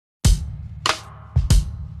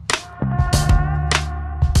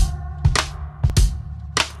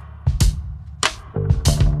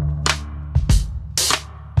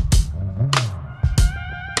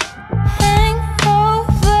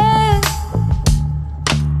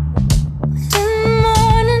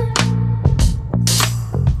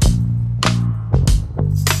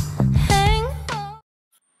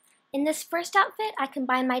first outfit, I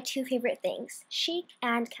combine my two favorite things, chic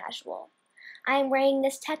and casual. I am wearing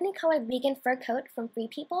this Technicolor vegan fur coat from Free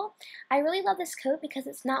People. I really love this coat because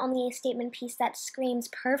it's not only a statement piece that screams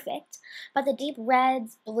perfect, but the deep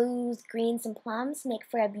reds, blues, greens, and plums make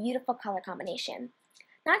for a beautiful color combination.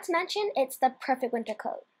 Not to mention, it's the perfect winter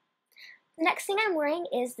coat. The next thing I'm wearing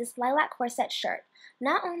is this lilac corset shirt.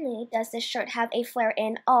 Not only does this shirt have a flare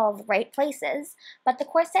in all the right places, but the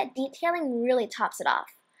corset detailing really tops it off.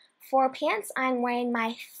 For pants, I'm wearing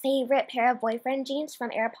my favorite pair of boyfriend jeans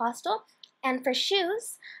from Aeropostale, and for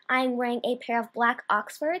shoes, I'm wearing a pair of black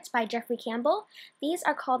Oxfords by Jeffrey Campbell. These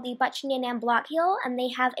are called the Buchanan Block Heel, and they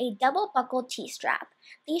have a double-buckled T-strap.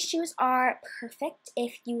 These shoes are perfect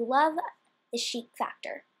if you love the chic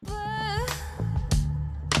factor.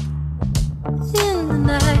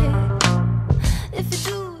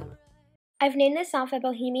 I've named this outfit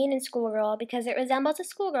Bohemian and Schoolgirl because it resembles a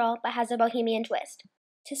schoolgirl but has a bohemian twist.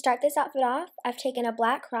 To start this outfit off, I've taken a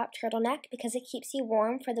black crop turtleneck because it keeps you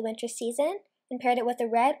warm for the winter season and paired it with a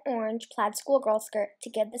red-orange plaid schoolgirl skirt to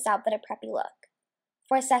give this outfit a preppy look.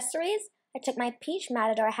 For accessories, I took my peach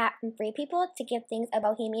matador hat from Free People to give things a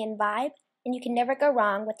bohemian vibe, and you can never go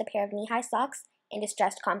wrong with a pair of knee-high socks and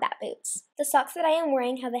distressed combat boots. The socks that I am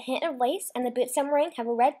wearing have a hint of lace, and the boots I'm wearing have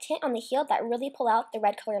a red tint on the heel that really pull out the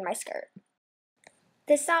red color in my skirt.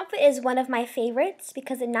 This outfit is one of my favorites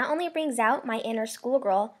because it not only brings out my inner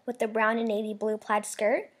schoolgirl with the brown and navy blue plaid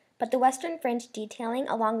skirt, but the western fringe detailing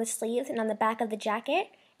along the sleeves and on the back of the jacket,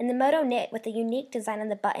 and the moto knit with the unique design on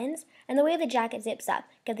the buttons, and the way the jacket zips up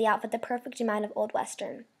give the outfit the perfect amount of old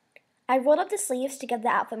western. I rolled up the sleeves to give the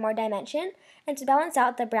outfit more dimension, and to balance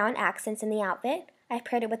out the brown accents in the outfit, I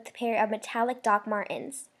paired it with a pair of metallic Doc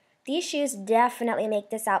Martens. These shoes definitely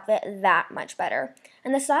make this outfit that much better,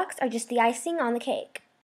 and the socks are just the icing on the cake.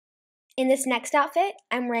 In this next outfit,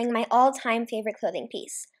 I'm wearing my all-time favorite clothing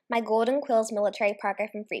piece, my Golden Quills military parka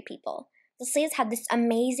from Free People. The sleeves have this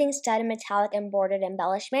amazing studded metallic embroidered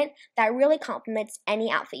embellishment that really complements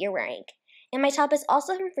any outfit you're wearing. And my top is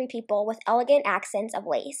also from Free People with elegant accents of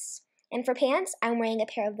lace. And for pants, I'm wearing a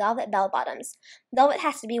pair of velvet bell-bottoms. Velvet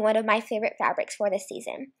has to be one of my favorite fabrics for this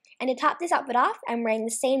season. And to top this outfit off, I'm wearing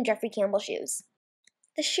the same Jeffrey Campbell shoes.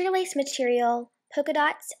 The sheer lace material, polka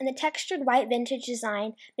dots, and the textured white vintage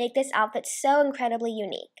design make this outfit so incredibly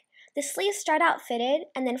unique. The sleeves start out fitted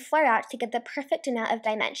and then flare out to get the perfect amount of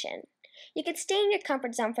dimension. You could stay in your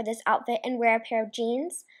comfort zone for this outfit and wear a pair of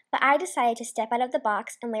jeans, but I decided to step out of the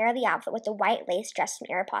box and layer the outfit with a white lace dress from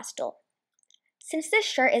Aeropostale. Since this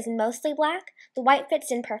shirt is mostly black, the white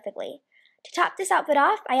fits in perfectly. To top this outfit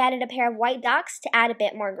off, I added a pair of white Docs to add a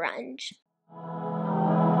bit more grunge.